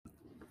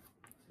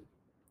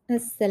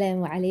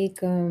Assalamu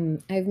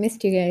alaikum. I've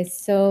missed you guys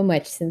so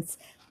much since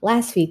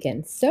last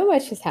weekend. So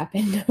much has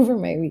happened over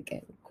my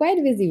weekend. Quite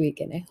a busy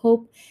weekend. I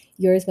hope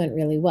yours went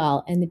really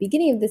well. And the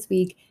beginning of this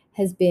week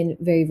has been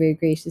very, very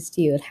gracious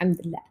to you.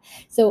 Alhamdulillah.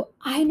 So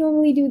I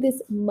normally do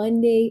this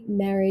Monday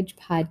marriage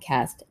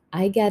podcast.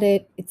 I get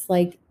it. It's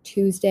like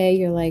Tuesday.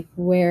 You're like,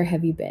 where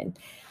have you been?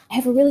 I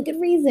have a really good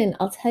reason.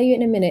 I'll tell you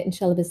in a minute,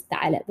 inshallah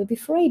ta'ala. But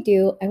before I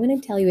do, I want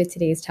to tell you what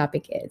today's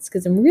topic is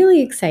because I'm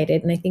really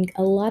excited and I think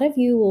a lot of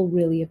you will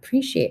really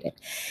appreciate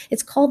it.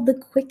 It's called The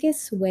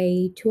Quickest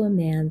Way to a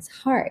Man's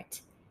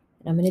Heart.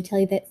 And I'm going to tell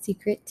you that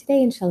secret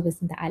today, inshallah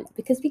ta'ala,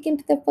 because we can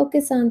put the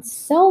focus on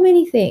so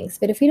many things.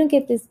 But if we don't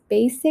get this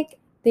basic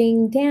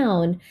thing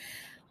down,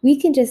 we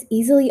can just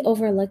easily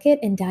overlook it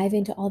and dive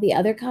into all the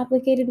other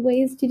complicated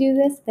ways to do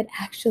this, but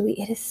actually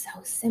it is so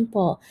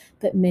simple,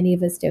 but many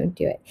of us don't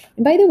do it.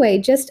 And by the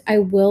way, I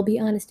will be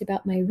honest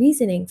about my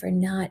reasoning for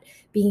not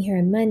being here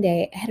on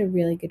Monday. I had a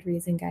really good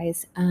reason,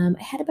 guys. I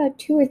had about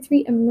 2 or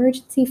 3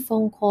 emergency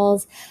phone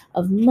calls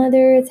of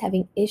mothers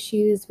having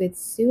issues with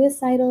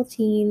suicidal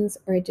teens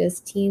or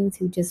just teens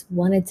who just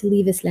wanted to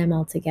leave Islam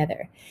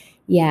altogether.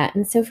 Yeah,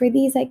 and so for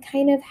these, I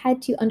kind of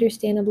had to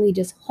understandably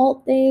just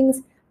halt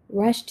things,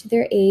 rush to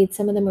their aid.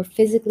 Some of them were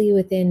physically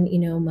within,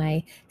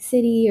 my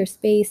city or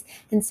space.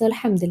 And so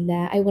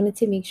alhamdulillah, I wanted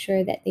to make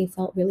sure that they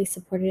felt really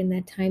supported in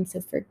that time.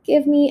 So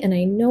forgive me. And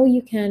I know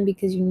you can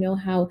because you know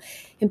how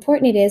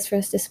important it is for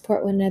us to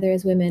support one another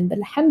as women. But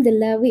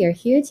alhamdulillah, we are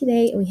here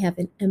today and we have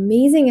an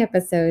amazing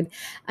episode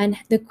on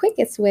the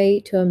quickest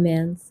way to a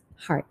man's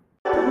heart.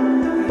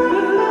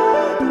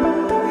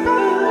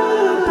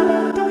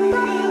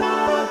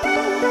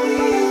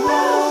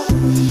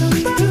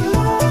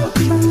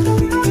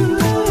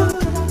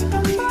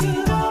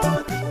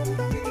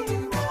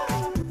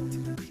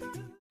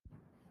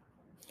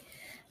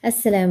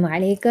 Assalamu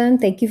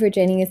alaikum. Thank you for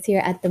joining us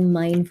here at the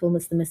Mindful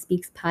Muslimah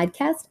Speaks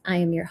podcast. I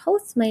am your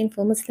host,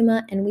 Mindful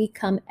Muslimah, and we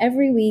come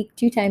every week,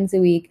 2 times a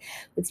week,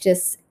 with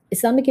just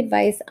Islamic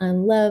advice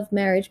on love,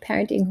 marriage,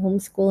 parenting,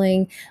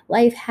 homeschooling,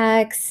 life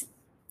hacks,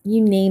 you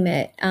name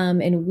it.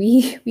 And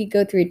we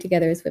go through it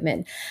together as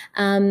women.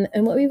 And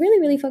what we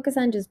really focus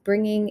on, just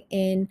bringing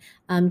in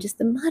just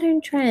the modern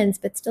trends,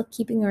 but still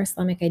keeping our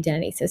Islamic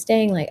identity. So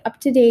staying like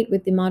up to date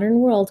with the modern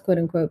world, quote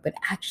unquote, but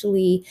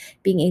actually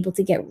being able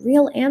to get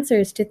real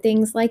answers to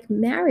things like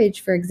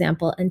marriage, for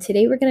example. And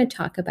today we're going to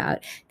talk about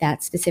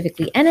that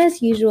specifically. And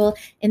as usual,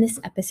 in this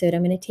episode,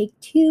 I'm going to take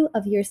 2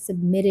 of your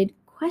submitted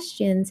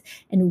questions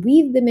and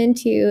weave them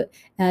into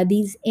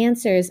these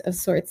answers of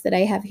sorts that I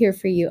have here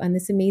for you on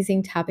this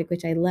amazing topic,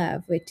 which I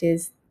love, which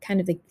is kind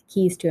of the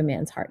keys to a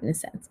man's heart in a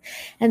sense.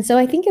 And so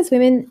I think as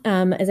women,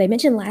 as I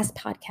mentioned last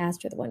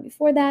podcast or the one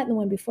before that and the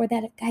one before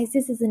that, guys,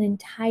 this is an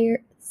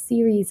entire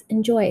series.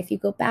 Enjoy. If you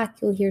go back,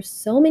 you'll hear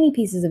so many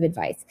pieces of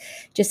advice.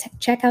 Just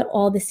check out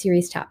all the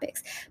series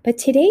topics. But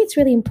today it's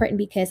really important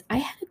because I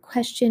had a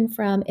question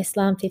from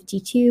Islam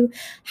 52,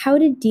 how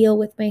to deal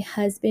with my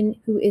husband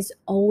who is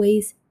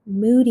always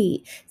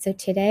moody. So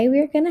today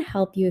we're going to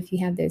help you if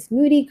you have those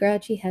moody,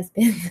 grouchy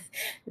husbands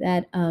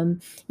that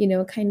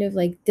kind of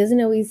like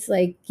doesn't always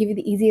like give you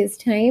the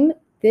easiest time.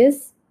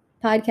 This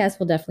podcast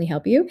will definitely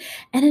help you.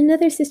 And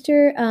another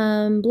sister,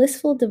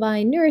 Blissful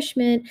Divine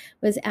Nourishment,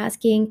 was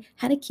asking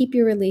how to keep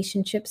your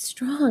relationship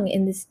strong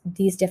in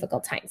these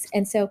difficult times.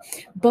 And so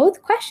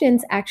both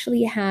questions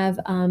actually have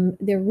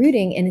their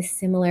rooting in a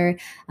similar,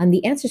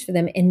 the answers for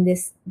them in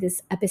this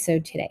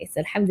episode today.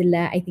 So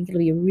alhamdulillah, I think it'll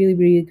be a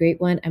really great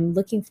one. I'm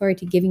looking forward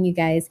to giving you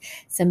guys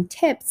some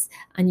tips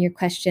on your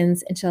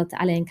questions, inshallah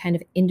ta'ala, and kind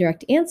of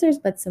indirect answers,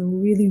 but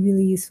some really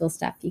useful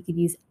stuff you could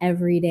use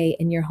every day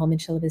in your home,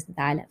 inshallah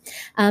ta'ala.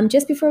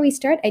 Just before we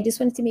start, I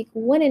just wanted to make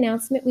one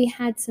announcement. We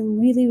had some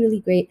really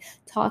great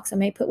talks. I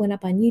might put one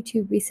up on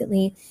YouTube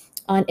recently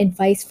on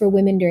advice for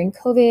women during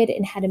COVID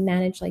and how to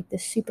manage like the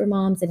super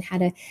moms and how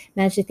to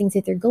manage the things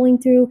that they're going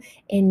through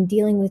and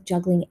dealing with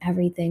juggling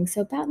everything.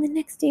 So about in the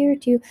next day or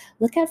 2,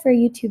 look out for a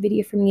YouTube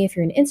video from me. If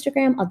you're on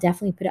Instagram, I'll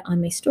definitely put it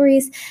on my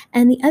stories.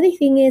 And the other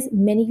thing is,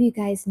 many of you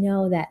guys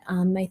know that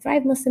my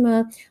Thrive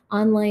Muslimah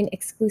online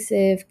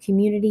exclusive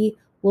community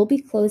will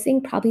be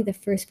closing probably the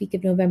first week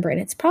of November.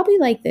 And it's probably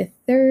like the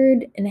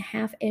 3rd and a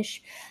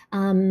half-ish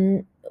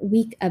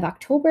week of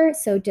October.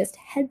 So just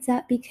heads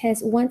up,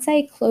 because once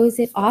I close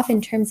it off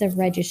in terms of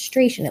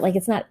registration,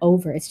 it's not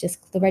over, it's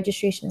just the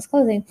registration is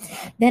closing,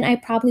 then I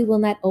probably will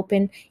not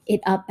open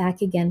it up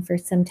back again for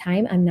some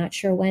time. I'm not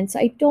sure when. So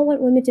I don't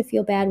want women to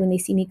feel bad when they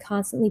see me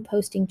constantly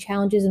posting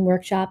challenges and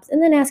workshops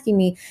and then asking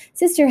me,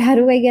 sister, how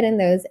do I get in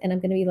those? And I'm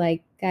going to be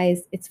like,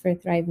 guys, it's for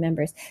Thrive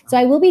members. So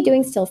I will be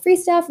doing still free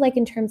stuff, like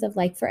in terms of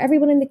like for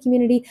everyone in the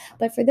community,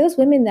 but for those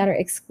women that are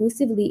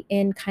exclusively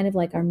in kind of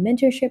like our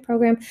mentorship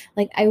program,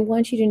 like I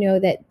want you to know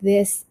that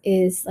this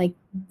is like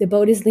the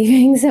boat is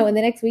leaving. So in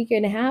the next week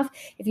and a half,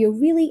 if you're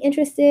really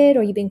interested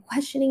or you've been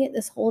questioning it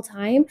this whole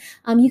time,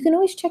 you can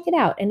always check it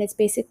out. And it's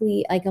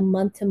basically like a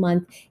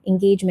month-to-month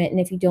engagement. And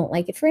if you don't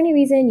like it for any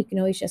reason, you can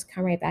always just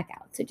come right back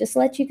out. So just to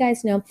let you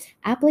guys know,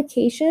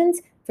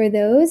 applications for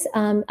those,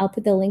 I'll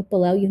put the link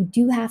below. You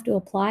do have to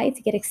apply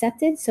to get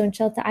accepted. So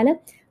inshallah ta'ala,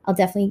 I'll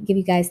definitely give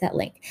you guys that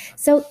link.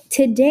 So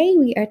today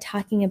we are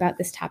talking about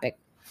this topic.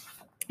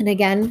 And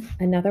again,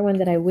 another one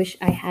that I wish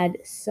I had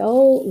so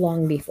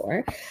long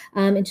before,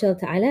 inshallah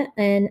ta'ala.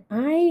 And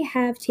I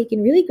have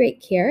taken really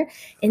great care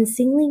in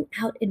singling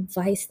out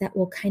advice that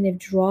will kind of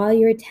draw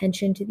your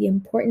attention to the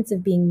importance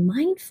of being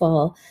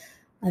mindful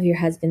of your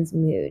husband's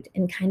mood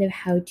and kind of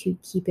how to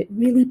keep it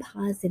really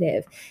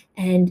positive.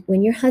 And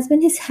when your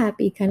husband is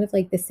happy, kind of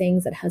like the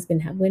sayings that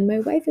husbands have, when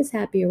my wife is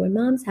happy or when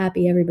mom's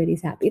happy,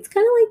 everybody's happy. It's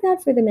kind of like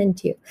that for the men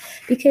too.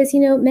 Because,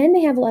 men,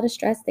 they have a lot of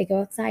stress. They go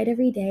outside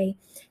every day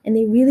and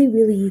they really,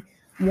 really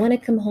want to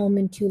come home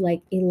into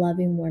like a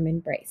loving, warm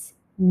embrace.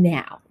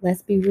 Now,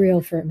 let's be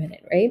real for a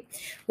minute, right?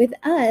 With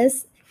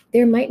us,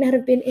 there might not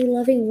have been a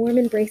loving, warm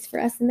embrace for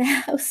us in the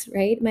house,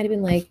 right? It might have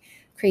been like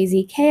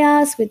crazy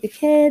chaos with the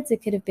kids.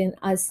 It could have been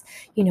us,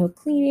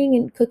 cleaning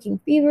and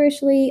cooking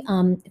feverishly.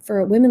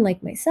 For women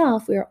like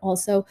myself, we are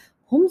also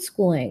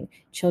homeschooling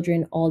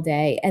children all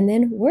day and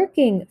then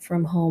working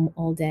from home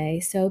all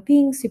day. So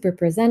being super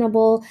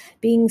presentable,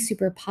 being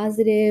super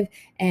positive,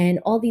 and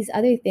all these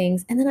other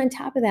things. And then on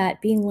top of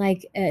that, being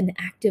like an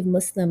active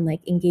Muslim,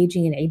 like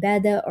engaging in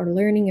ibadah or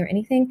learning or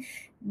anything.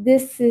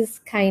 This is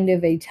kind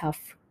of a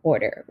tough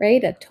order,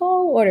 right? A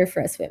tall order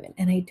for us women.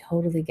 And I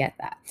totally get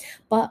that.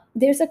 But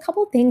there's a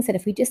couple things that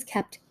if we just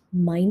kept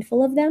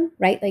mindful of them,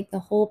 right? Like the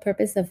whole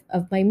purpose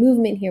of my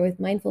movement here with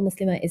Mindful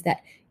Muslima is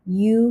that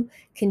you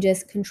can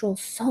just control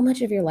so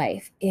much of your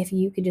life if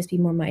you could just be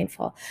more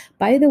mindful.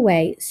 By the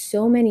way,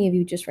 so many of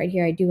you just right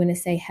here, I do want to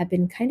say, have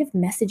been kind of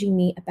messaging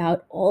me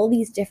about all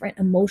these different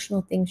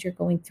emotional things you're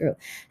going through.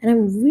 And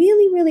I'm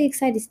really, really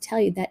excited to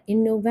tell you that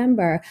in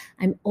November,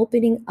 I'm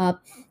opening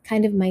up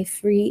kind of my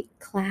free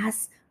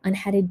class on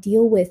how to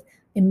deal with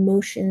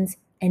emotions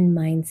and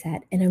mindset.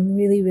 And I'm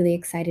really, really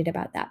excited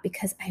about that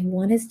because I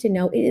want us to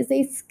know it is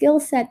a skill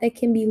set that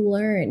can be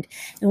learned.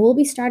 And we'll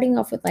be starting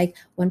off with like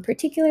one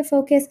particular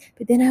focus,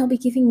 but then I'll be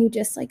giving you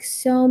just like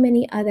so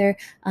many other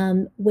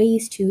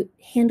ways to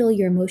handle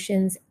your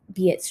emotions,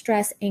 be it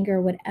stress,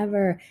 anger,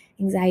 whatever,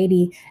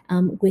 anxiety,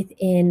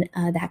 within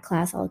that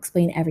class. I'll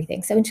explain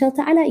everything. So inshallah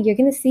ta'ala, you're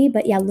going to see,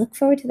 but yeah, look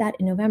forward to that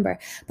in November.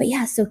 But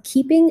yeah, so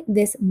keeping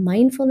this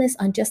mindfulness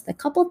on just a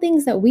couple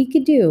things that we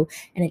could do,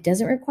 and it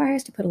doesn't require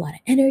us to put a lot of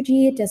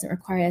energy. It doesn't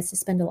require us to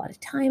spend a lot of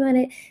time on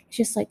it. It's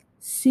just like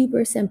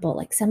super simple.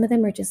 Like some of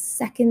them are just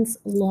seconds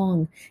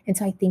long. And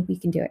so I think we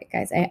can do it,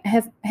 guys. I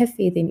have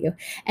faith in you.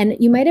 And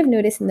you might have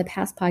noticed in the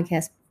past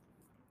podcast,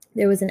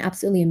 there was an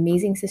absolutely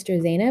amazing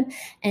sister, Zainab,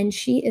 and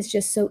she is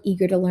just so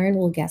eager to learn.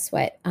 Well, guess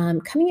what?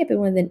 Coming up in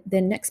one of the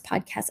next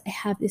podcasts, I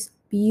have this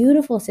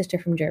beautiful sister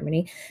from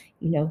Germany.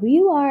 You know who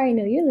you are. I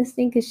know you're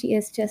listening because she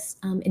is just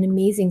an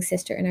amazing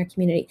sister in our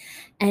community.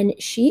 And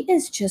she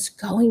is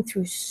just going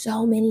through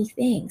so many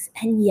things.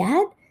 And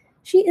yet,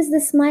 she is the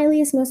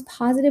smiliest, most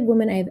positive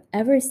woman I've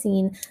ever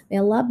seen. May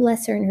Allah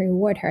bless her and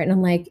reward her. And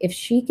I'm like, if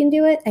she can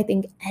do it, I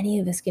think any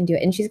of us can do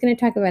it. And she's going to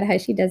talk about how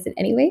she does it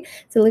anyway.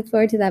 So look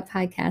forward to that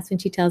podcast when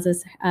she tells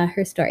us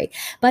her story.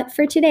 But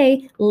for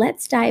today,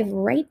 let's dive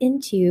right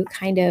into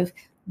kind of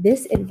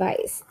this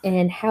advice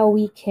and how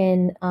we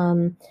can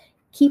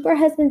keep our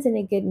husbands in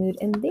a good mood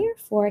and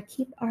therefore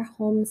keep our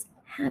homes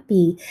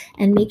happy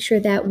and make sure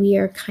that we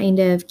are kind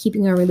of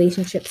keeping our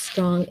relationships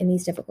strong in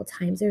these difficult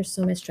times. There's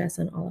so much stress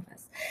on all of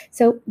us.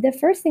 So the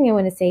first thing I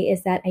want to say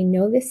is that I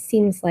know this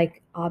seems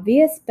like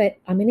obvious, but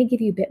I'm going to give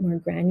you a bit more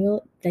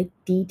granular, like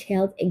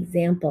detailed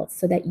examples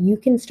so that you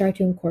can start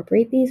to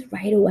incorporate these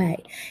right away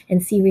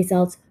and see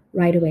results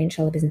right away,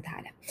 inshallah bisn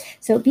ta'ala.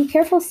 So be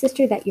careful,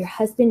 sister, that your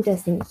husband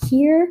doesn't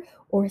hear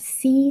or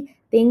see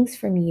things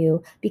from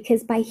you,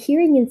 because by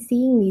hearing and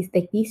seeing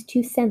these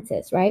two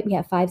senses, right? We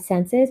have 5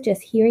 senses,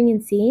 just hearing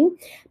and seeing,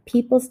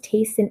 people's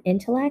tastes and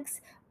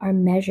intellects are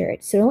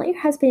measured. So don't let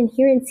your husband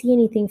hear and see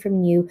anything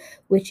from you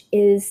which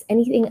is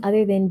anything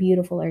other than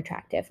beautiful or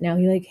attractive. Now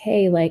you're like,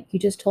 hey, like you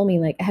just told me,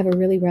 like I have a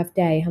really rough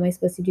day. How am I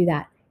supposed to do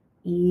that?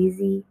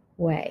 Easy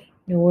way.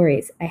 No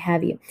worries, I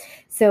have you.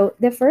 So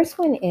the first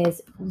one is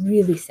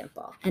really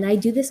simple. And I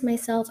do this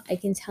myself. I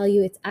can tell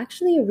you it's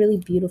actually a really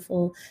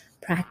beautiful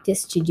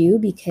practice to do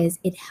because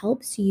it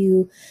helps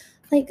you,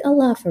 like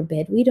Allah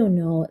forbid, we don't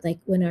know, like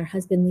when our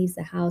husband leaves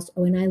the house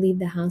or when I leave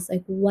the house,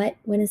 like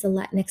when is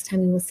the next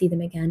time we will see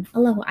them again?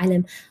 Allahu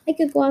alam. I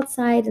could go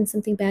outside and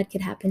something bad could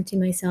happen to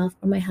myself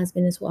or my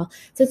husband as well.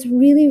 So it's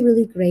really,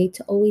 really great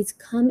to always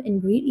come and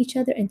greet each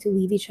other and to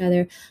leave each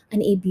other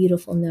on a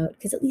beautiful note,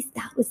 because at least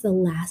that was the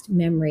last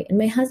memory. And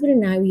my husband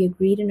and I, we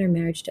agreed in our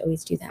marriage to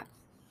always do that.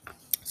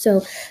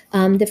 So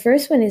the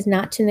first one is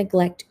not to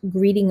neglect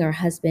greeting our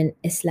husband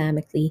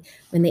Islamically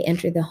when they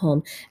enter the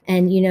home.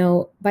 And,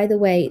 by the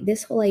way,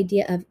 this whole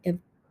idea of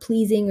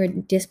pleasing or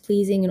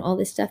displeasing and all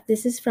this stuff,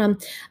 this is from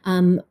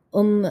Ghadiya,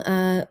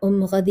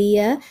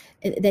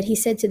 that he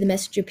said to the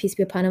messenger, peace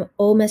be upon him,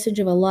 O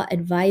messenger of Allah,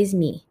 advise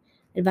me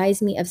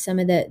advised me of some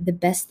of the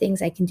best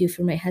things I can do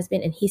for my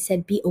husband. And he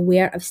said, be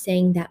aware of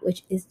saying that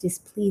which is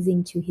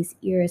displeasing to his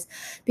ears.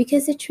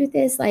 Because the truth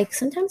is, like,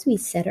 sometimes we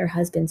set our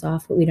husbands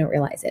off, but we don't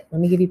realize it. Let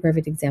me give you a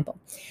perfect example.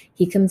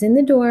 He comes in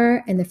the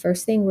door, and the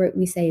first thing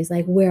we say is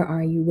like, where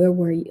are you? Where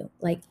were you?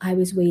 Like, I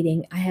was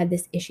waiting. I had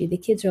this issue. The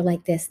kids are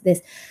like this.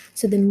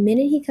 So the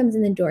minute he comes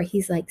in the door,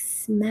 he's like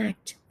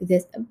smacked with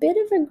this a bit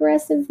of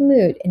aggressive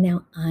mood. And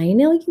now I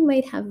know you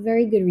might have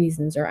very good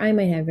reasons, or I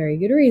might have very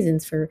good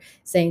reasons for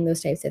saying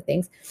those types of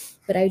things.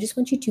 But I just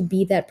want you to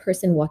be that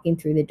person walking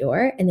through the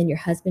door, and then your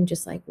husband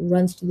just like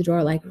runs to the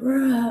door, like,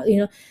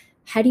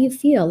 how do you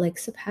feel? Like,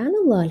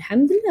 subhanallah,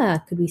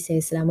 alhamdulillah. Could we say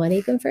assalamu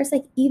alaikum first?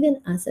 Like,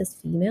 even us as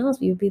females,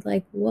 we would be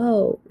like,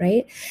 whoa,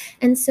 right?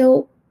 And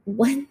so,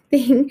 one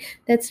thing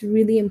that's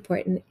really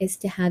important is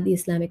to have the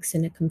Islamic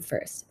sunnah come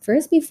first.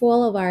 First, before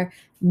all of our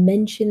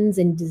mentions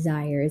and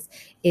desires,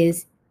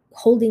 is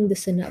holding the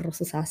sunnah of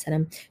Rasul Sallallahu Alaihi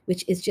Wasallam,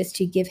 which is just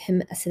to give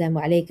him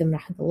assalamu alaikum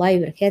rahmatullahi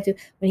wa barakatuh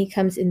when he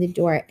comes in the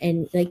door,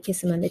 and like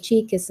kiss him on the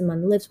cheek, kiss him on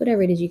the lips,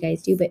 whatever it is you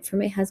guys do. But for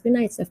my husband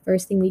and I, it's the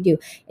first thing we do.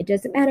 It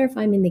doesn't matter if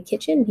I'm in the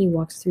kitchen, he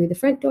walks through the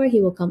front door, he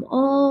will come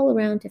all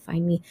around to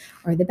find me,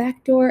 or the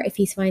back door. If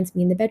he finds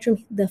me in the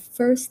bedroom, the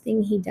first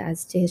thing he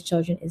does to his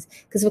children is,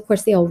 because of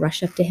course they all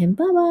rush up to him,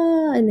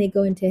 Baba, and they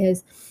go into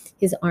his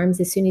arms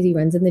as soon as he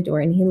runs in the door,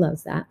 and he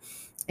loves that.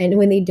 And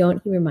when they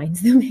don't, he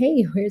reminds them,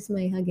 hey, where's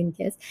my hug and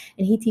kiss?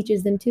 And he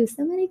teaches them too,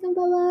 Assalamu alaikum,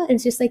 Baba. And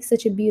it's just like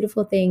such a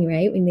beautiful thing,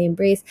 right? When they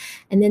embrace.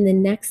 And then the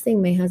next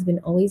thing my husband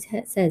always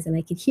says, and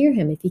I could hear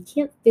him, if he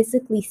can't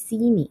physically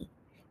see me,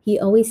 he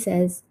always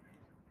says,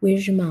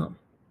 where's your mom?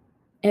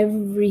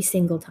 Every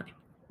single time.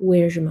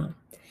 Where's your mom?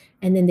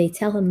 And then they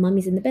tell him,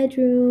 mommy's in the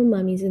bedroom,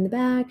 mommy's in the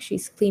back,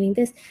 she's cleaning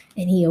this.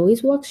 And he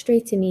always walks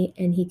straight to me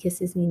and he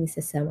kisses me and he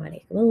says, Assalamu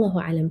alaikum, Allahu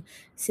alam,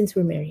 since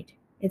we're married.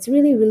 It's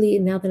really, really,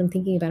 now that I'm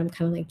thinking about it, I'm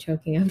kind of like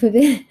choking up a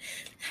bit,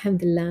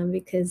 alhamdulillah,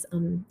 because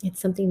it's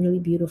something really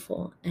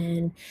beautiful.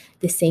 And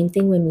the same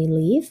thing when we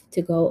leave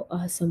to go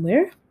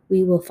somewhere,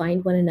 we will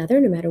find one another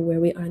no matter where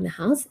we are in the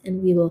house,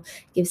 and we will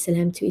give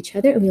salam to each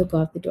other, and we'll go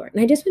out the door.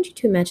 And I just want you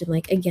to imagine,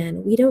 like,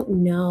 again, we don't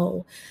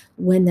know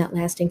when that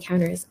last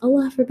encounter is.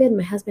 Allah forbid,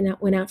 my husband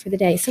went out for the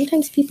day.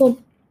 Sometimes people,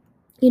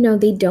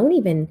 they don't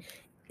even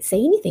say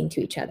anything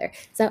to each other.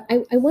 So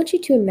I want you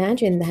to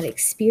imagine that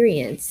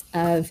experience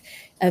of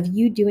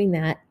you doing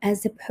that,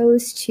 as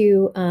opposed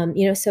to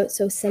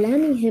so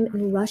salaming him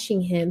and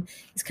rushing him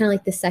is kind of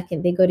like the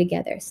second, they go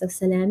together. So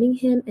salaming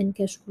him and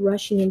just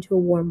rushing into a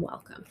warm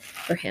welcome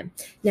for him.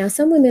 Now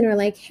some women are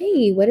like,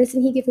 hey, why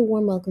doesn't he give a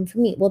warm welcome for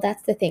me? Well,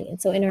 that's the thing.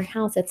 And so in our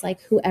house, it's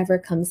like whoever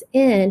comes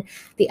in,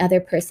 the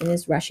other person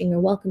is rushing or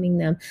welcoming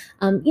them.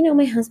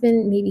 My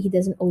husband, maybe he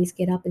doesn't always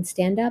get up and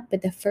stand up,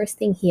 but the first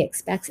thing he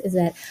expects is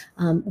that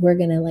we're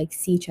gonna like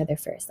see each other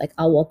first. Like,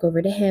 I'll walk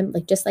over to him,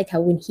 like just like how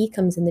when he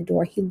comes in the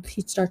door, he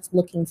starts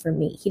looking for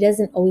me. He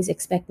doesn't always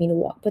expect me to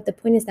walk, but the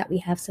point is that we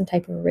have some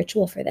type of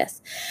ritual for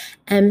this.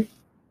 And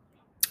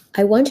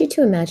I want you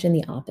to imagine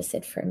the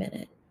opposite for a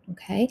minute.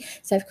 Okay,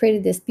 so I've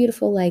created this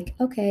beautiful, like,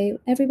 okay,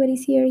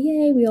 everybody's here,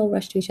 yay, we all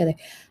rush to each other.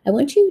 I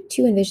want you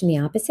to envision the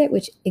opposite,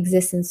 which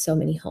exists in so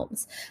many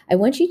homes. I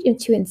want you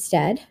to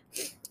instead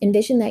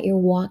envision that you're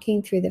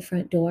walking through the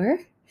front door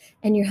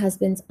and your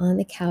husband's on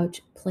the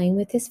couch playing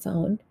with his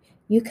phone.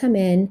 You come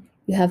in,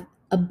 you have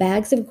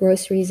bags of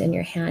groceries in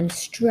your hand,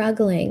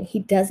 struggling. He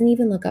doesn't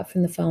even look up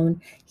from the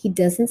phone. He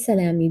doesn't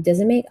salam you,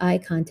 doesn't make eye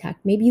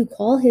contact. Maybe you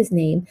call his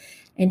name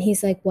and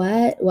he's like,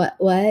 what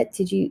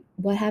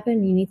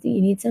happened? You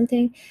need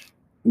something?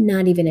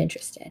 Not even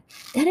interested.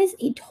 That is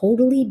a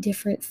totally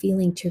different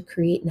feeling to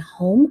create in a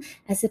home,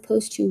 as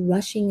opposed to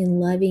rushing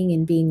and loving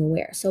and being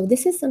aware. So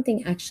this is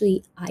something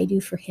actually I do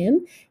for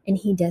him and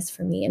he does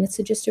for me. And it's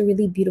just a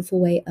really beautiful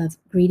way of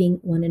greeting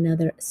one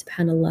another.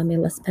 SubhanAllah, may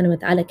Allah subhanahu wa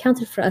ta'ala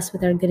count it for us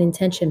with our good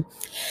intention.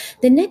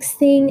 The next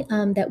thing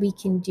that we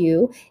can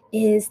do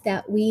is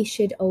that we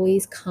should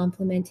always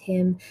compliment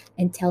him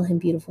and tell him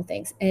beautiful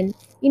things. And,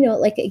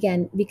 like,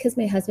 again, because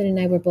my husband and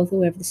I were both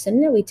aware of the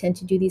sunnah, we tend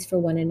to do these for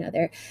one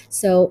another.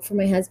 So for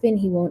my husband,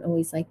 he won't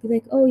always be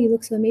like, oh, you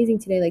look so amazing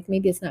today. Like,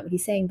 maybe it's not what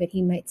he's saying, but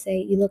he might say,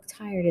 you look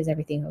tired. Is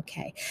everything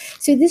okay?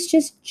 So this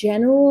just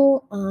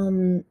general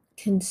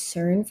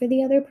concern for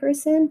the other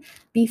person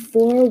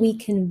before we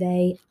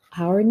convey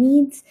our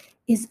needs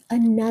is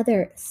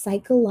another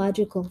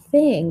psychological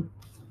thing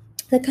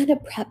that kind of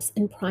preps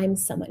and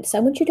primes someone. So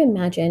I want you to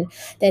imagine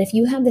that if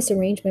you have this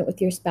arrangement with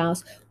your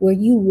spouse where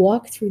you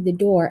walk through the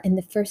door and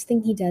the first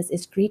thing he does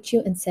is greet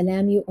you and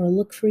salam you, or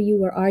look for you,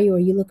 where are you, or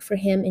you look for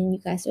him and you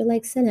guys are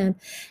like salam.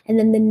 And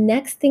then the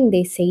next thing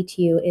they say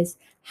to you is,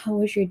 how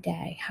was your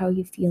day? How are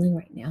you feeling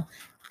right now?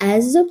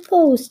 As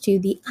opposed to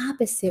the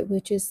opposite,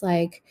 which is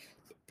like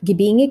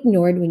being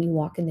ignored when you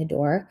walk in the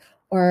door,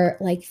 or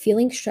like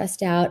feeling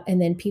stressed out and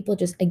then people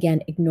just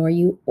again ignore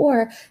you,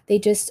 or they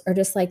just are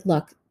just like,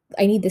 look,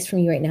 I need this from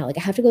you right now. Like,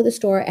 I have to go to the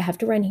store. I have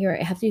to run here.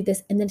 I have to do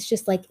this. And then it's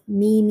just like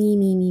me, me,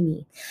 me, me,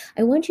 me.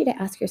 I want you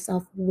to ask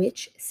yourself,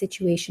 which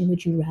situation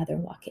would you rather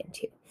walk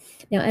into?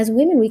 Now, as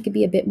women, we could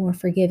be a bit more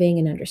forgiving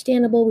and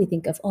understandable. We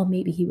think of, oh,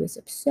 maybe he was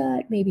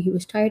upset. Maybe he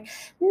was tired.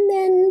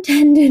 Men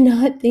tend to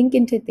not think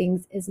into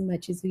things as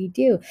much as we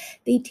do.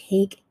 They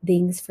take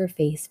things for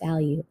face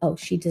value. Oh,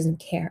 she doesn't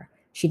care.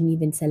 She didn't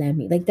even salam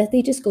me. Like that,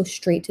 they just go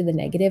straight to the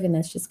negative, and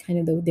that's just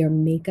kind of their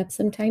makeup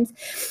sometimes.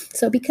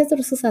 So because the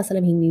Rasul,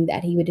 he knew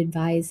that, he would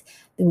advise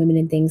the women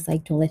in things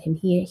like, don't let him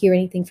hear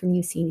anything from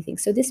you, see anything.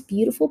 So this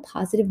beautiful,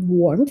 positive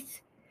warmth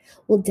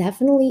will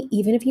definitely,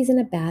 even if he's in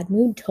a bad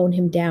mood, tone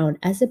him down,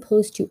 as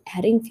opposed to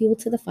adding fuel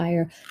to the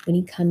fire when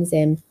he comes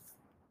in.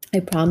 I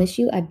promise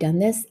you, I've done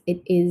this.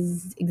 It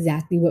is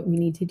exactly what we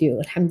need to do.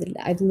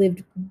 Alhamdulillah, I've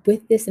lived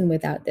with this and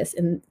without this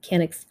and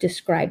can't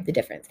describe the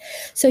difference.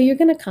 So you're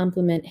going to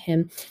compliment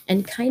him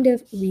and kind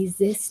of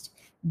resist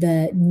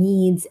the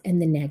needs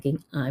and the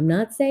nagging. I'm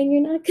not saying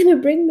you're not going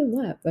to bring them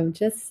up. I'm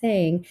just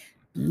saying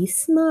be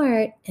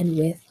smart and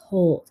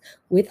withhold.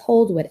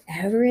 Withhold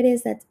whatever it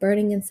is that's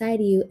burning inside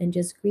of you and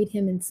just greet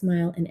him and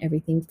smile and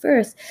everything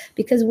first.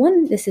 Because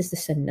one, this is the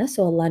sunnah,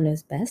 so Allah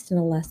knows best and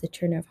Allah is the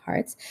turner of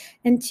hearts.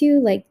 And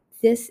two, like,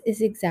 this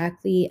is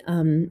exactly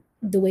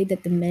the way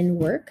that the men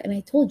work. And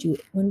I told you,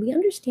 when we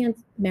understand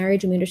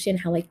marriage and we understand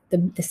how like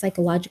the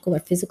psychological or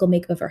physical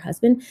makeup of our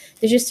husband,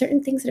 there's just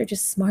certain things that are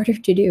just smarter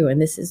to do. And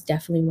this is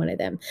definitely one of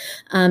them.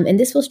 And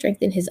this will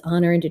strengthen his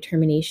honor and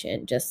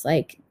determination, just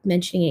like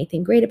mentioning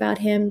anything great about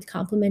him,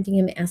 complimenting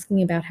him,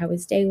 asking about how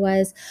his day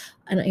was.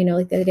 And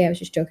like the other day I was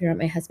just joking around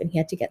my husband. He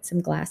had to get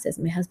some glasses.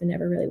 My husband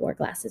never really wore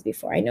glasses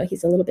before. I know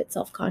he's a little bit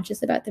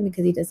self-conscious about them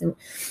because he doesn't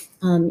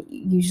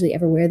usually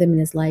ever wear them in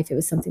his life. It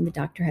was something the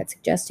doctor had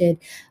suggested,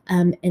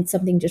 and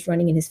something just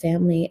running in his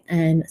family.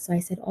 And so I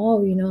said, oh,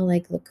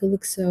 like, look who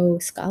looks so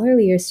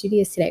scholarly or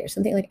studious today, or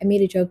something. Like, I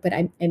made a joke, but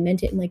I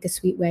meant it in like a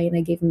sweet way, and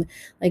I gave him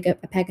like a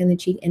peck on the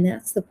cheek. And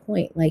that's the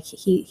point. Like,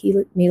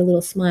 he made a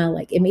little smile,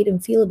 like it made him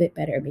feel a bit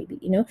better, maybe.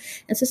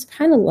 And so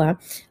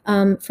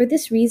subhanallah, for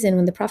this reason,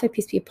 when the Prophet,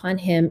 peace be upon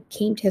him,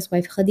 came to his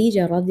wife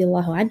Khadija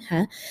radiallahu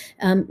anha,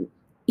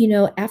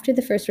 after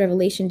the first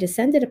revelation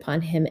descended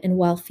upon him, and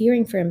while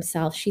fearing for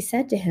himself, she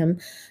said to him,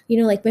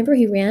 like, remember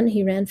he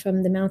ran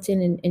from the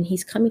mountain, and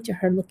he's coming to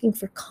her looking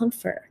for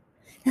comfort.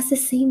 That's the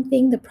same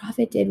thing the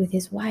Prophet did with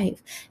his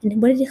wife.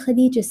 And what did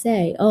Khadija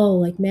say? Oh,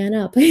 like, man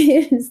up.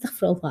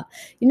 Astaghfirullah.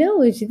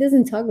 She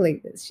doesn't talk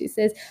like this. She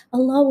says,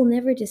 Allah will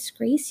never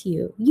disgrace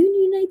you. You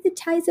unite the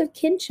ties of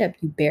kinship.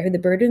 You bear the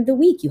burden of the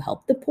weak. You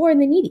help the poor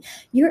and the needy.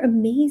 You're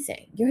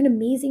amazing. You're an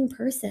amazing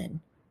person.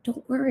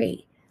 Don't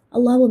worry.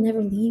 Allah will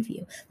never leave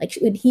you. Like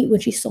when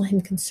she saw him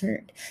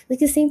concerned. Like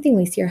the same thing,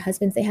 we see our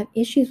husbands, they have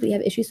issues. We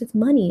have issues with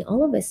money.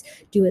 All of us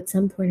do at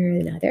some point or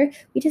another.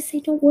 We just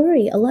say, don't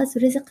worry. Allah's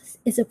rizq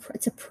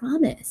it's a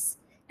promise.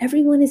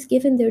 Everyone is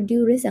given their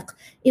due rizq.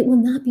 It will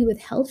not be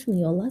withheld from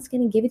you. Allah's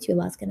going to give it to you.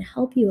 Allah's going to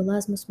help you. Allah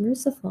is most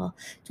merciful.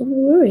 Don't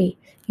worry.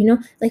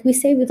 Like we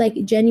say with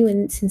like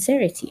genuine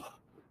sincerity.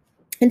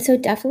 And so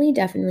definitely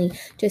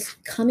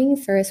just coming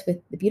first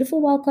with the beautiful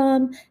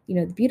welcome,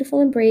 the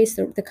beautiful embrace,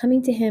 the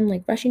coming to him,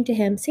 like rushing to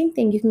him. Same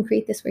thing, you can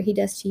create this where he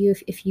does to you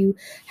if you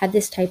had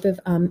this type of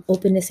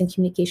openness and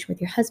communication with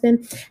your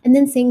husband, and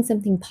then saying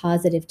something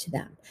positive to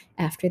them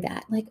after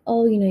that. Like,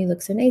 oh, you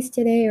look so nice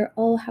today, or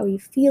oh, how are you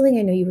feeling?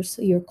 I know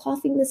you were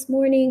coughing this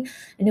morning.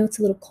 I know it's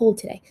a little cold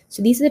today.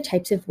 So these are the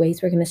types of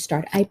ways we're going to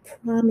start. I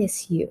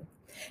promise you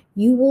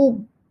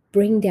will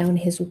bring down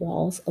his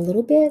walls a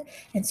little bit,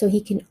 and so he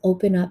can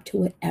open up to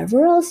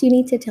whatever else you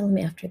need to tell him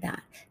after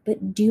that.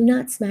 But do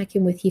not smack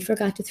him with, he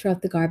forgot to throw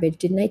out the garbage.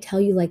 Didn't I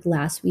tell you like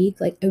last week?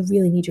 Like, I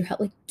really need your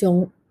help. Like,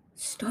 don't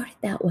start it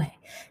that way,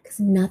 because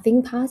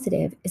nothing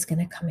positive is going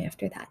to come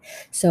after that.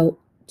 So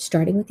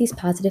starting with these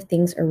positive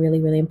things are really,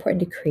 really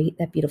important to create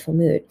that beautiful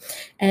mood.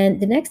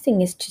 And the next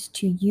thing is just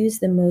to use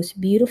the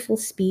most beautiful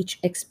speech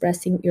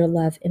expressing your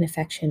love and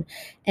affection.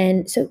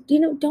 And so,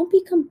 don't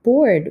become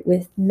bored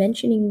with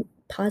mentioning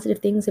positive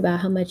things about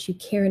how much you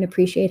care and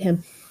appreciate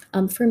him.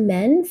 For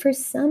men, for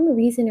some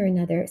reason or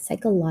another,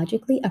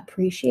 psychologically,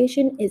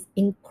 appreciation is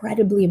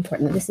incredibly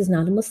important. This is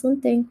not a Muslim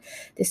thing.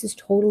 This is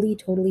totally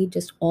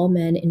just all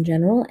men in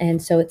general.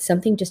 And so it's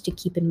something just to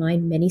keep in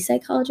mind. Many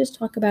psychologists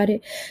talk about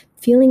it.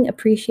 Feeling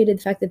appreciated,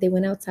 the fact that they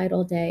went outside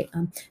all day.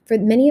 For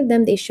many of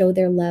them, they show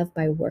their love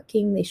by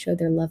working. They show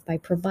their love by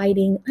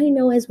providing. I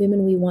know as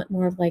women, we want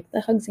more of like the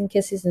hugs and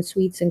kisses and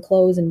sweets and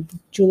clothes and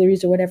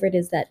jewelries or whatever it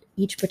is that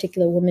each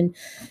particular woman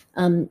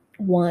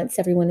wants.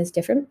 Everyone is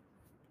different.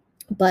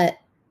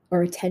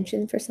 Or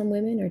attention for some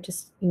women, or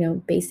just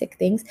basic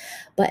things.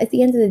 But at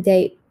the end of the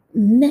day,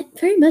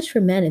 very much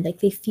for men, and like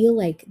they feel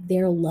like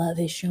their love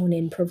is shown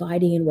in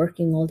providing and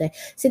working all day.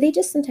 So they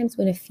just sometimes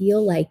want to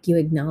feel like you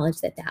acknowledge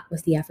that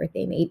was the effort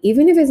they made,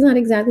 even if it's not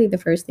exactly the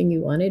first thing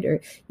you wanted,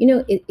 or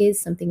it is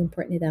something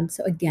important to them.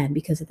 So again,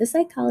 because of the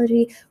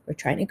psychology, we're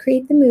trying to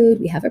create the mood.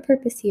 We have a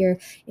purpose here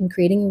in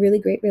creating a really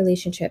great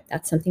relationship.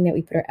 That's something that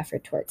we put our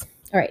effort towards.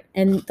 All right,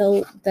 and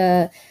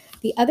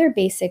the other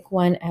basic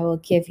one I will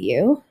give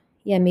you,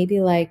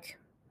 maybe like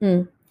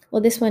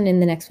Well, this one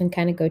and the next one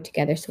kind of go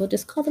together, so we'll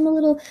just call them a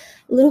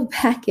little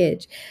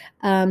package.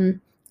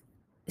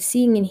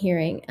 Seeing and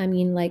hearing, I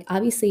mean, like,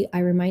 obviously I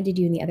reminded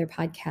you in the other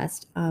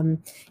podcast,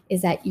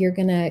 is that you're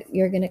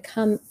gonna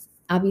come,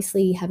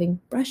 obviously having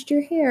brushed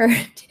your hair.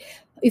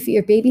 If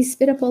your baby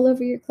spit up all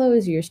over your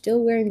clothes, you're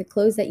still wearing the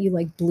clothes that you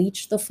like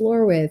bleached the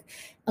floor with,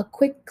 a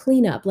quick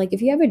cleanup. Like,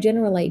 if you have a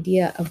general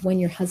idea of when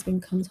your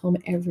husband comes home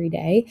every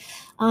day,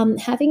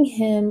 having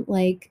him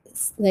like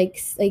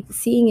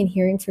seeing and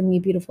hearing from you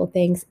beautiful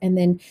things, and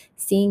then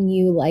seeing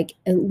you like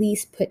at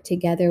least put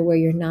together where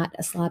you're not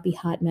a sloppy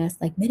hot mess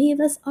like many of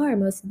us are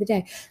most of the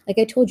day. Like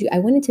I told you, I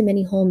went into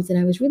many homes and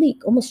I was really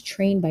almost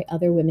trained by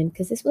other women,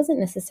 because this wasn't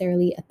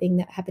necessarily a thing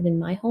that happened in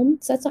my home.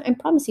 So that's not, I'm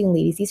promising,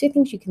 ladies, these are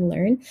things you can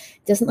learn.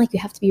 It doesn't like you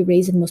have to be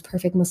raised in the most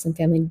perfect Muslim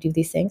family to do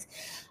these things.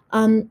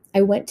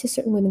 I went to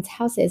certain women's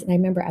houses, and I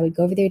remember I would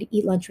go over there to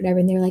eat lunch, whatever,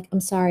 and they're like, "I'm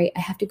sorry, I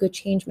have to go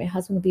change. My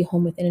husband will be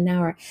home within an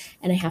hour,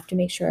 and I have to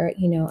make sure,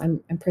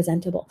 I'm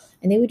presentable."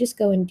 And they would just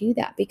go and do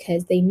that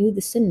because they knew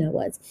the sunnah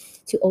was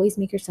to always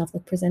make yourself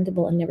look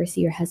presentable and never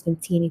see your husband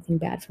see anything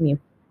bad from you.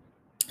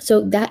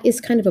 So that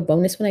is kind of a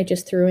bonus one I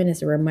just threw in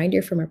as a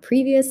reminder from a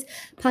previous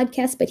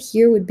podcast. But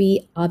here would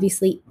be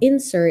obviously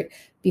insert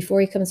before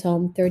he comes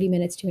home, 30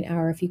 minutes to an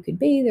hour. If you could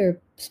bathe or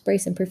spray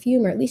some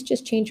perfume, or at least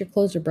just change your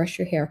clothes or brush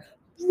your hair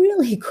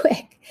really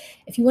quick.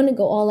 If you want to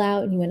go all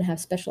out and you want to have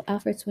special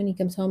outfits when he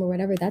comes home or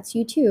whatever, that's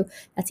you too.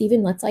 That's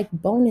like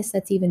bonus.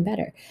 That's even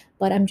better.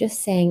 But I'm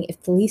just saying,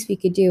 if the least we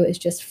could do is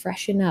just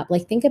freshen up,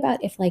 like think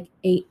about if like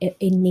a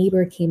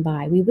neighbor came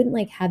by, we wouldn't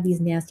like have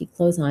these nasty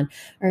clothes on.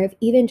 Or if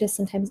even just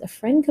sometimes a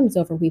friend comes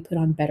over, we put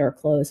on better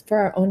clothes for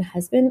our own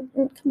husband.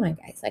 Come on,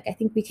 guys. Like, I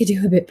think we could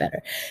do a bit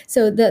better.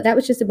 So that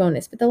was just a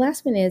bonus. But the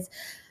last one is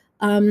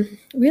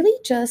really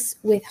just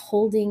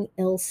withholding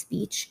ill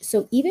speech.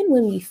 So even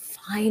when we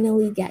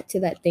finally get to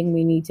that thing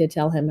we need to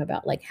tell him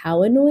about, like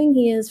how annoying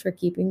he is for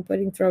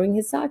throwing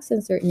his socks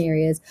in certain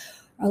areas,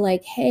 or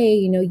like, hey,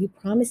 you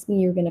promised me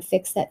you're going to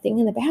fix that thing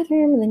in the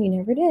bathroom and then you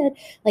never did.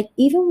 Like,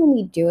 even when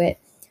we do it,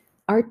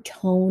 our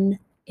tone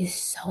is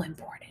so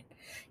important.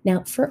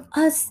 Now, for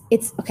us,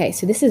 it's okay.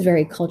 So this is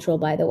very cultural,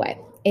 by the way.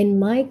 In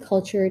my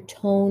culture,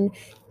 tone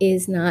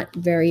is not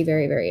very,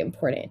 very, very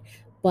important.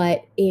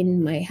 But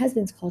in my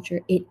husband's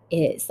culture, it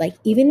is. Like,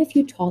 even if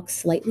you talk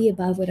slightly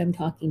above what I'm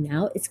talking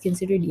now, it's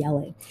considered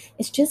yelling.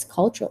 It's just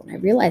cultural. And I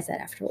realized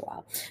that after a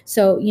while.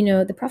 So,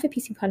 the Prophet,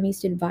 peace be upon him,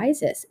 used to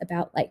advise us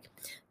about like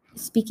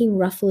speaking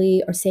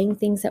roughly or saying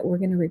things that we're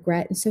going to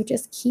regret. And so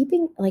just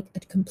keeping like a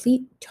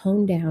complete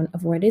tone down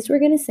of what it is we're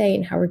going to say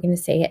and how we're going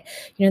to say it.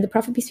 The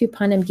Prophet, peace be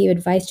upon him, gave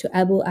advice to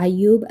Abu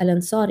Ayyub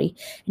al-Ansari.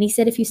 And he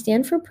said, if you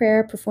stand for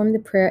prayer, perform the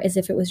prayer as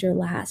if it was your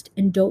last,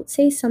 and don't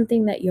say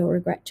something that you'll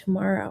regret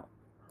tomorrow.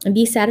 And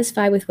be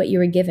satisfied with what you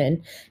were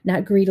given,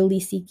 not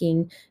greedily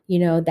seeking,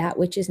 that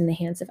which is in the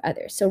hands of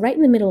others. So right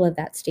in the middle of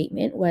that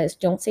statement was,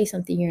 don't say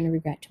something you're going to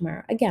regret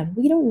tomorrow. Again,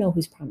 we don't know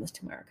who's promised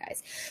tomorrow,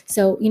 guys.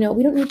 So, we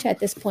don't need to at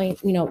this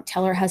point,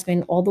 tell our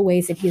husband all the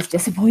ways that he has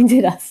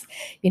disappointed us,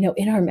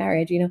 in our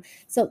marriage,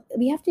 So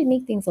we have to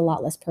make things a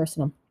lot less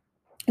personal.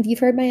 If you've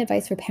heard my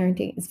advice for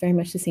parenting, it's very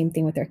much the same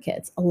thing with our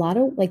kids. A lot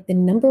of like the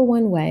number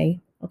one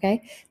way,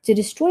 okay, to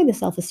destroy the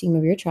self-esteem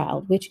of your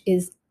child, which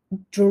is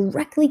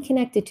directly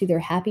connected to their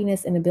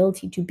happiness and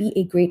ability to be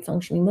a great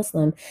functioning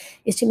Muslim,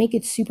 is to make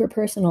it super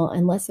personal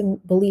and let them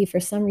believe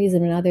for some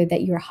reason or another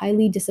that you're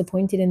highly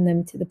disappointed in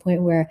them, to the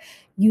point where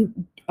you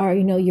are,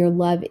 your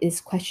love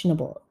is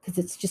questionable because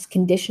it's just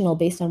conditional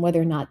based on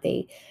whether or not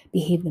they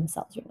behave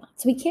themselves or not.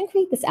 So we can't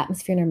create this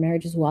atmosphere in our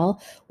marriage as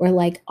well, where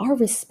like our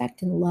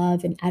respect and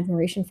love and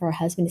admiration for our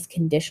husband is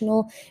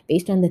conditional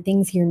based on the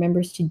things he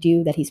remembers to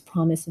do that he's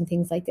promised and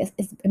things like this.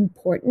 As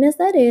important as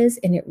that is,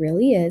 and it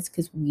really is,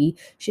 because we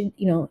should,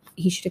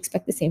 he should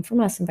expect the same from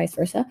us and vice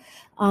versa.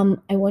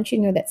 I want you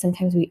to know that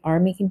sometimes we are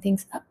making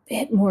things a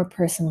bit more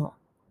personal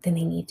than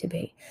they need to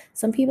be.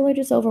 Some people are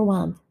just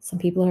overwhelmed. Some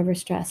people are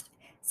overstressed.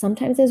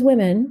 Sometimes as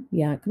women,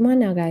 yeah, come on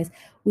now, guys,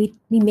 we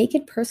make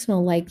it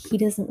personal, like he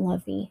doesn't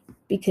love me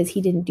because he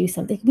didn't do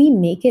something. We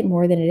make it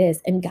more than it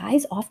is. And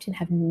guys often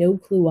have no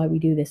clue why we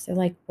do this. They're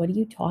like, what are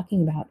you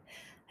talking about?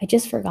 I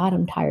just forgot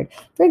I'm tired.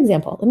 For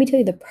example, let me tell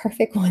you the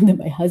perfect one that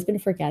my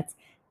husband forgets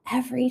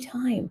every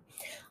time.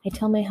 I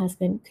tell my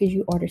husband, could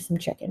you order some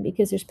chicken?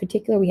 Because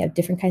we have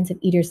different kinds of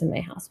eaters in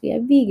my house. We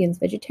have vegans,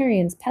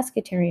 vegetarians,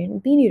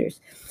 pescatarian, bean eaters.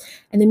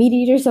 And the meat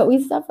eaters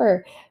always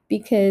suffer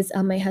because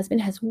my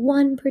husband has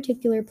one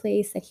particular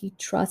place that he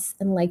trusts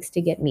and likes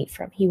to get meat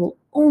from. He will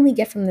only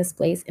get from this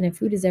place. And if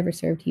food is ever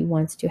served, he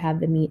wants to have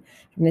the meat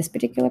from this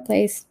particular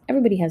place.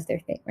 Everybody has their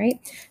thing, right?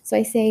 So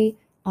I say,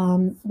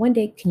 one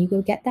day, can you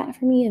go get that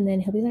for me? And then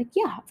he'll be like,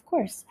 yeah, of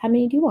course. How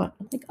many do you want?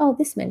 I'm like, oh,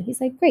 this many.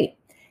 He's like, great.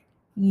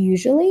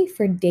 Usually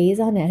for days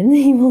on end,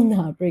 he will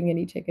not bring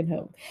any chicken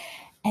home.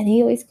 And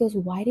he always goes,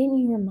 why didn't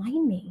you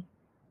remind me?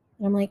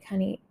 And I'm like,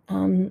 honey,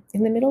 in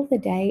the middle of the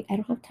day, I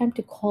don't have time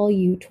to call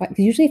you twice.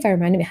 Because usually if I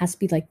remind him, it has to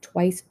be like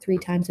twice, 3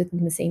 times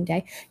within the same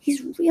day.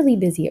 He's really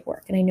busy at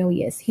work, and I know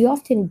he is. He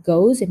often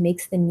goes and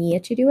makes the nia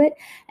to do it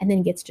and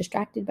then gets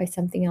distracted by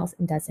something else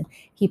and doesn't.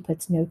 He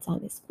puts notes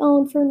on his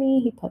phone for me.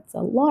 He puts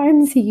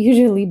alarms. He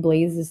usually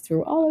blazes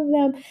through all of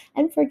them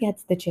and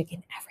forgets the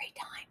chicken every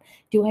time.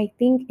 Do I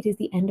think it is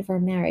the end of our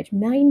marriage?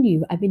 Mind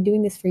you, I've been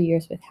doing this for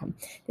years with him,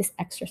 this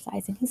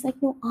exercise. And he's like,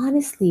 no,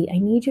 honestly, I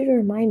need you to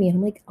remind me. And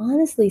I'm like,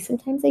 honestly,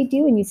 sometimes I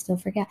do and you still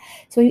forget.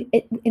 So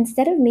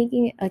instead of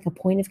making it like a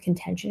point of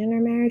contention in our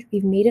marriage,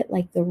 we've made it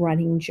like the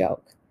running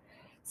joke.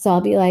 So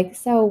I'll be like,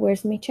 so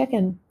where's my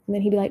chicken? And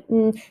then he'd be like,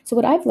 So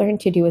what I've learned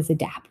to do is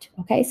adapt.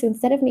 Okay. So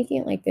instead of making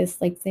it like this,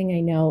 like thing I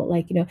know,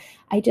 like,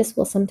 I just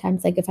will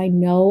sometimes, like, if I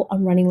know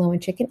I'm running low on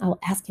chicken, I'll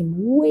ask him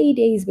way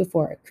days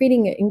before,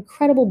 creating an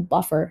incredible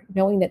buffer,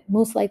 knowing that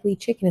most likely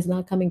chicken is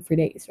not coming for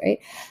days, right?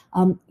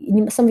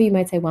 Some of you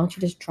might say, why don't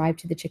you just drive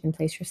to the chicken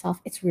place yourself?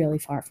 It's really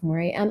far from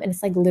where I am. And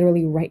it's like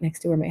literally right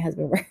next to where my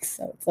husband works.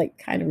 So it's like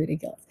kind of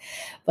ridiculous.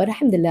 But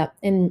alhamdulillah.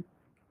 And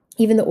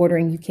even the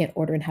ordering, you can't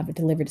order and have it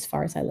delivered as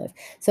far as I live.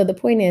 So the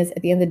point is,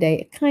 at the end of the day,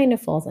 it kind of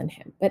falls on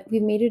him. But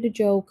we've made it a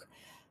joke.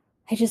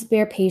 I just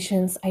bear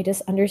patience. I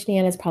just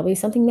understand it's probably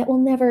something that will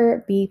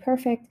never be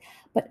perfect.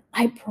 But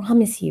I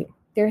promise you,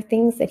 there are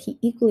things that he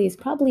equally is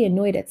probably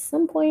annoyed at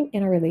some point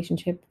in our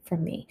relationship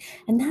from me.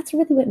 And that's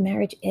really what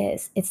marriage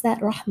is. It's that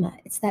rahmah,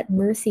 it's that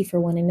mercy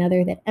for one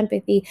another, that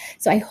empathy.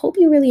 So I hope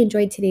you really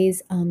enjoyed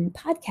today's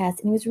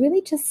podcast. And it was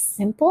really just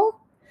simple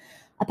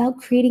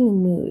about creating a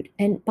mood.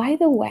 And by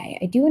the way,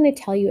 I do want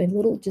to tell you a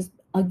little just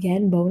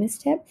again bonus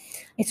tip.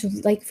 It's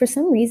like for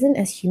some reason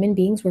as human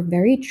beings we're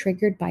very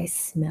triggered by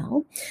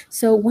smell.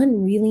 So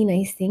one really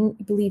nice thing,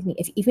 believe me,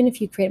 if even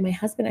if you create my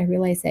husband, I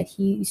realized that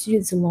he used to do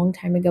this a long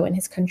time ago in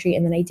his country,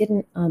 and then I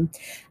didn't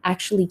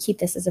actually keep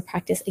this as a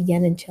practice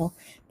again until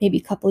maybe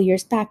a couple of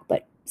years back.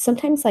 But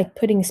sometimes like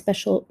putting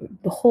special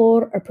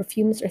bihor or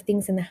perfumes or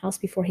things in the house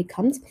before he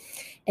comes,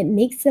 it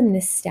makes them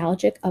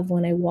nostalgic of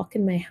when I walk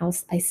in my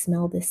house, I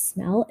smell this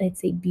smell and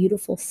it's a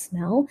beautiful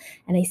smell.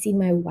 And I see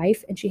my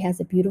wife and she has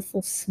a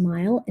beautiful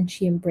smile and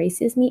she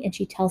embraces me and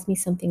she tells me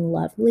something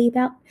lovely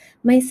about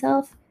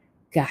myself.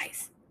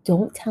 Guys,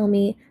 don't tell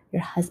me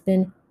your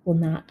husband will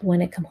not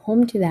want to come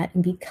home to that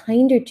and be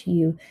kinder to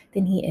you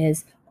than he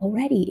is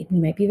already. And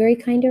he might be very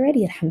kind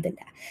already, alhamdulillah.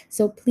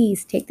 So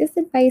please take this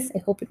advice. I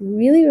hope it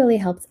really, really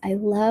helps. I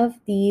love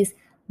these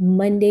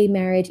Monday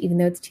marriage, even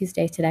though it's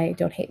Tuesday today.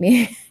 Don't hate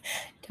me.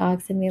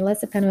 Talks, and may Allah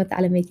subhanahu wa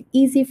ta'ala make it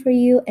easy for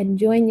you and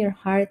join your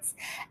hearts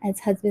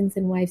as husbands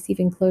and wives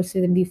even closer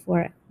than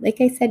before.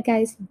 Like I said,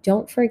 guys,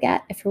 don't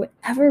forget, if for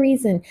whatever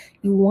reason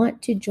you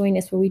want to join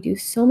us where we do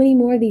so many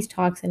more of these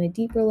talks on a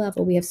deeper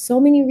level, we have so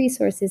many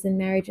resources in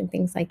marriage and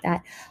things like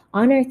that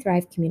on our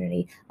Thrive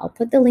community. I'll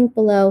put the link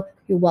below.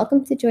 You're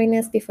welcome to join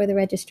us before the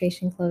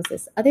registration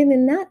closes. Other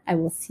than that, I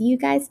will see you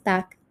guys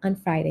back on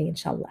Friday,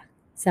 inshallah.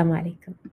 Assalamu alaikum.